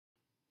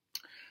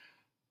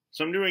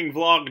So I'm doing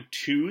vlog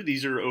 2.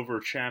 These are over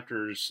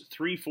chapters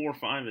 3, 4,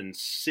 5, and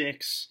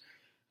 6.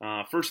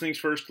 First things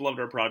first, loved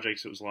our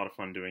projects. It was a lot of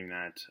fun doing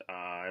that.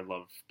 I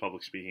love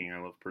public speaking. I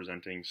love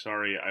presenting.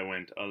 Sorry I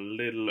went a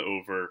little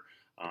over.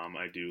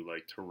 I do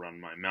like to run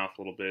my mouth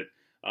a little bit.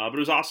 But it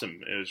was awesome.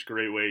 It was a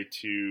great way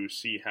to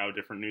see how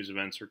different news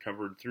events are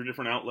covered through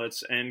different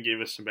outlets and gave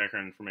us some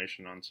background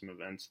information on some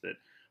events that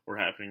were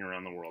happening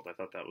around the world. I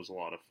thought that was a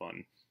lot of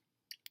fun.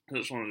 I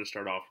just wanted to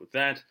start off with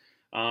that.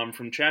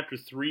 From chapter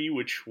 3,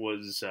 which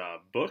was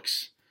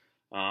books,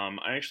 I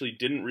actually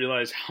didn't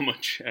realize how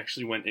much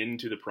actually went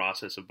into the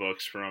process of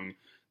books, from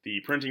the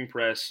printing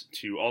press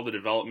to all the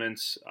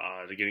developments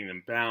to getting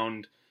them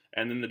bound,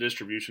 and then the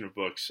distribution of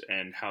books,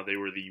 and how they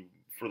were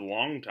for the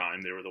long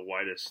time, they were the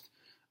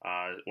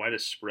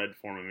widest spread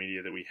form of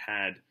media that we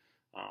had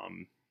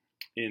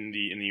in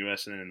the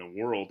U.S. and in the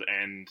world,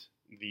 and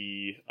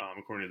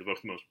according to the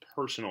book, the most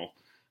personal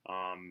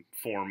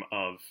form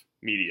of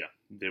media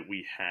that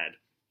we had.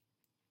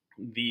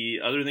 The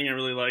other thing I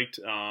really liked,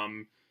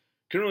 couldn't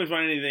really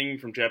find anything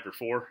from chapter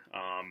 4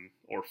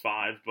 or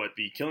 5, but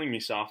the Killing Me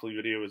Softly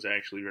video was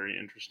actually very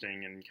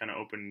interesting and kind of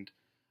opened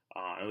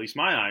at least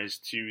my eyes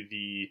to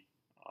the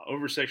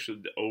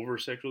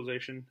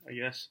over-sexualization, I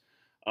guess,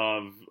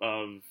 of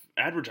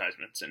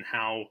advertisements, and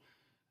how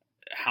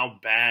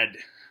bad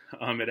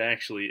it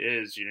actually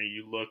is. You know,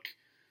 you look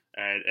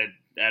at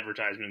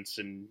advertisements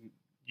and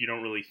you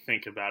don't really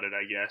think about it,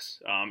 I guess.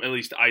 At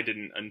least I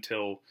didn't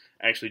until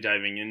actually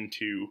diving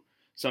into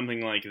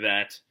something like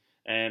that.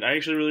 And I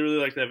actually really, really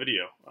liked that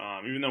video.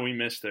 Even though we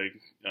missed a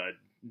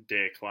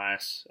day of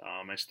class,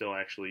 I still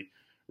actually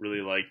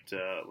really liked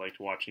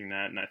watching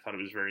that, and I thought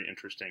it was very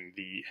interesting,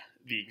 the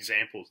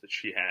examples that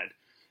she had,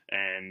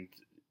 and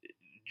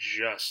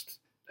just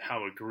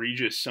how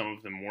egregious some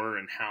of them were,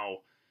 and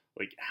how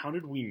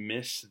did we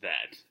miss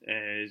that?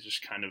 And it's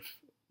just kind of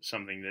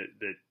something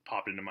that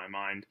popped into my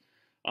mind.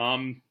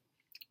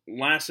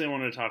 Lastly, I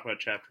wanted to talk about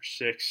chapter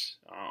 6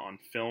 on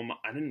film.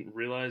 I didn't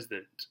realize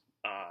that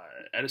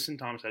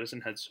Thomas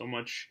Edison had so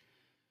much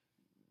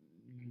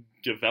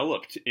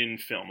developed in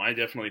film. I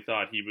definitely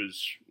thought he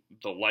was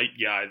the light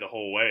guy the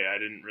whole way. I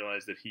didn't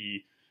realize that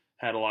he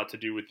had a lot to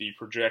do with the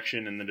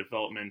projection and the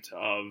development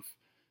of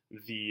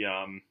the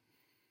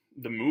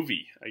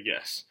movie, I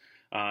guess.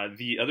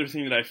 The other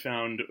thing that I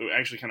found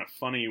actually kind of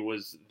funny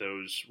was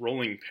those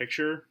rolling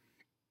picture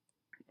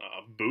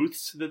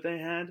booths that they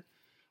had,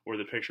 where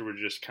the picture would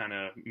just kind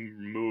of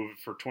move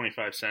for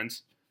 25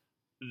 cents.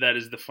 That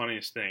is the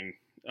funniest thing.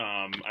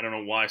 I don't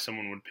know why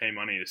someone would pay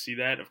money to see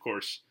that. Of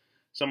course,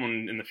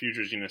 someone in the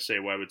future is going to say,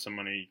 why would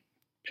somebody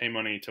pay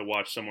money to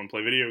watch someone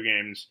play video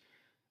games?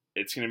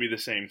 It's going to be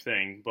the same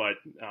thing, but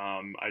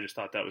I just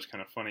thought that was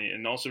kind of funny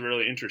and also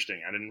really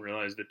interesting. I didn't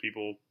realize that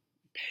people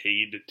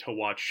paid to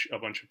watch a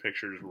bunch of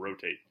pictures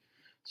rotate.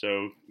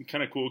 So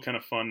kind of cool, kind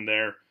of fun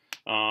there.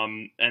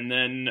 And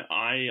then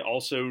I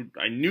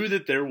knew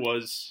that there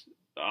was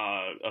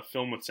a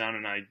film with sound,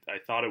 and I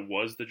thought it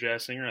was The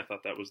Jazz Singer. I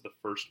thought that was the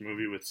first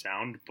movie with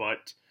sound,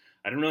 but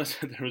I didn't realize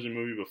that there was a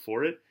movie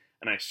before it,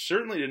 and I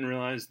certainly didn't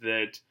realize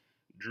that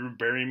Drew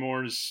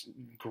Barrymore's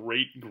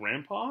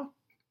great-grandpa,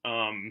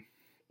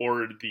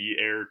 or the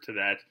heir to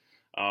that,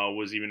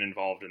 was even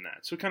involved in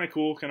that. So kind of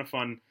cool, kind of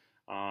fun.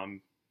 I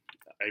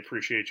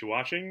appreciate you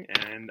watching,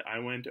 and I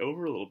went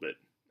over a little bit,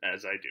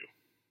 as I do.